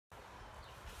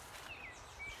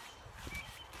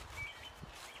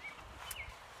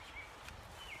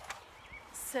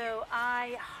So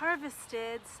I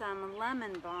harvested some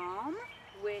lemon balm,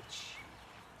 which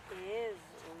is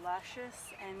luscious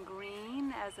and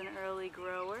green as an early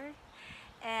grower,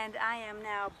 and I am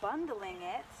now bundling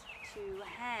it to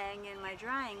hang in my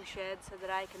drying shed so that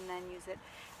I can then use it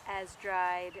as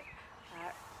dried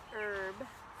herb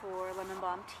for lemon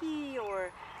balm tea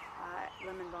or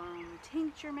lemon balm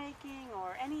tincture making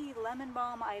or any lemon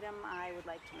balm item I would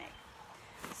like to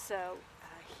make. So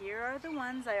here are the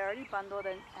ones I already bundled,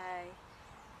 and I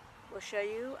will show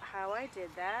you how I did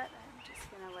that. I'm just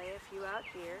going to lay a few out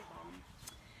here.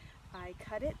 I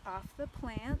cut it off the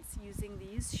plants using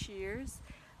these shears.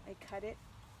 I cut it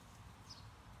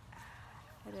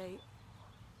at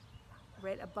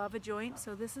right above a joint.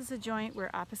 So this is a joint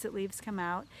where opposite leaves come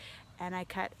out, and I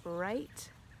cut right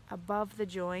above the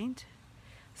joint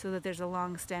so that there's a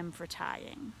long stem for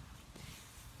tying.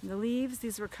 The leaves,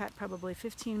 these were cut probably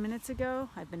 15 minutes ago.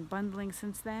 I've been bundling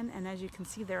since then, and as you can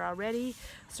see, they're already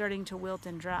starting to wilt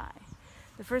and dry.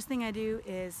 The first thing I do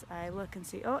is I look and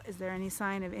see, oh, is there any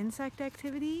sign of insect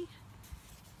activity?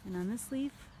 And on this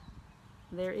leaf,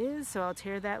 there is, so I'll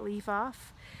tear that leaf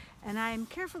off. And I'm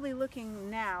carefully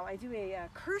looking now. I do a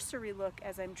cursory look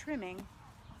as I'm trimming,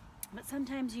 but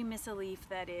sometimes you miss a leaf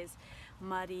that is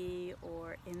muddy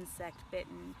or insect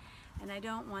bitten, and I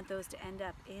don't want those to end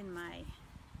up in my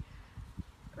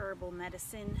herbal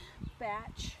medicine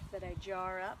batch that I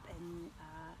jar up and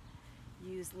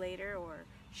use later or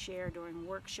share during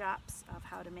workshops of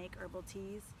how to make herbal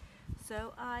teas.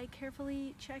 So I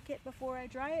carefully check it before I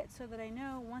dry it so that I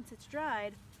know once it's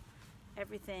dried,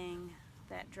 everything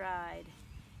that dried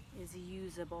is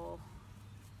usable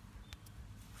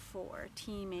for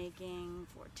tea making,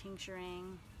 for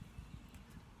tincturing.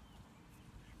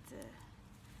 It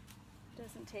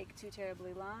doesn't take too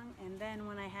terribly long, and then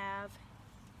when I have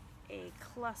a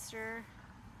cluster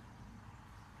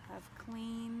of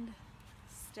cleaned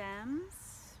stems,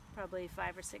 probably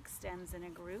 5 or 6 stems in a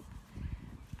group,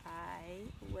 I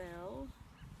will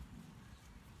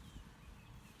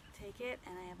take it,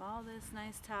 and I have all this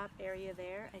nice top area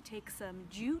there. I take some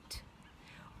jute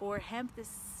or hemp,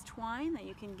 this twine that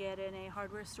you can get in a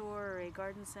hardware store or a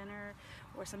garden center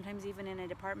or sometimes even in a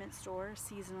department store,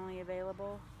 seasonally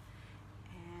available,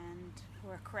 and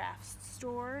or a crafts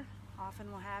store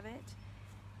often will have it,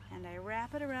 and I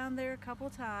wrap it around there a couple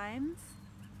times,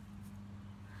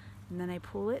 and then I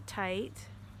pull it tight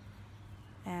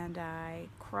and I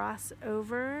cross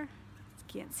over.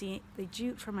 You can't see the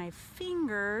jute from my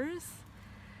fingers,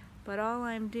 but all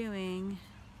I'm doing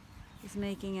is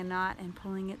making a knot and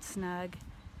pulling it snug,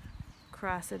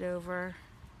 cross it over,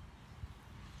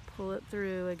 pull it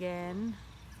through again.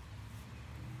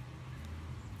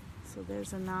 So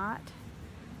there's a knot.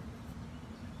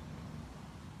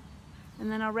 And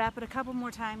then I'll wrap it a couple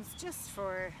more times just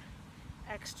for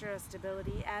extra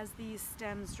stability. As these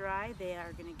stems dry, they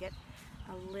are going to get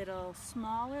a little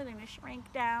smaller, they're going to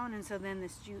shrink down, and so then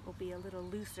this jute will be a little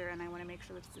looser, and I want to make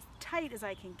sure that it's as tight as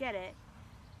I can get it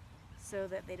so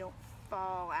that they don't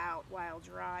fall out while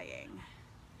drying,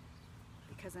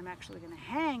 because I'm actually going to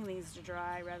hang these to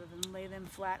dry rather than lay them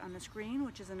flat on the screen,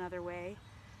 which is another way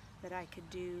that I could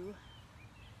do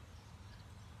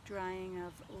drying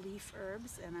of leaf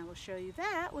herbs, and I will show you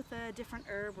that with a different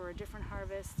herb or a different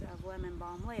harvest of lemon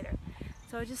balm later.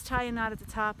 So I just tie a knot at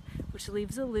the top, which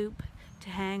leaves a loop to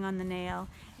hang on the nail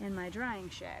in my drying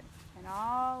shed. And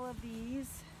all of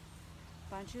these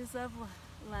bunches of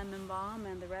lemon balm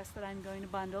and the rest that I'm going to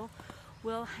bundle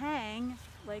will hang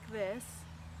like this,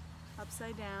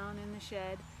 upside down in the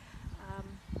shed.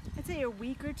 I'd say a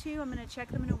week or two. I'm going to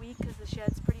check them in a week because the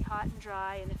shed's pretty hot and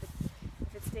dry, and if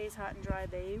it stays hot and dry,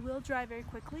 they will dry very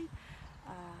quickly.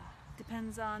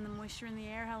 Depends on the moisture in the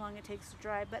air, how long it takes to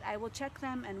dry, but I will check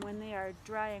them, and when they are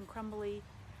dry and crumbly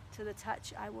to the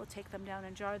touch, I will take them down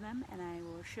and jar them, and I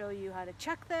will show you how to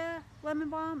check the lemon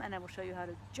balm, and I will show you how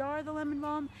to jar the lemon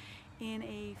balm in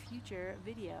a future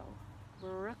video.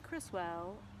 Brooke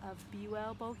of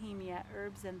BeWell, Bohemia,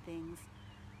 Herbs and Things.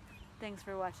 Thanks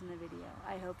for watching the video.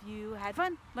 I hope you had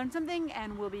fun, learned something,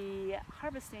 and will be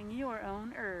harvesting your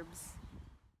own herbs.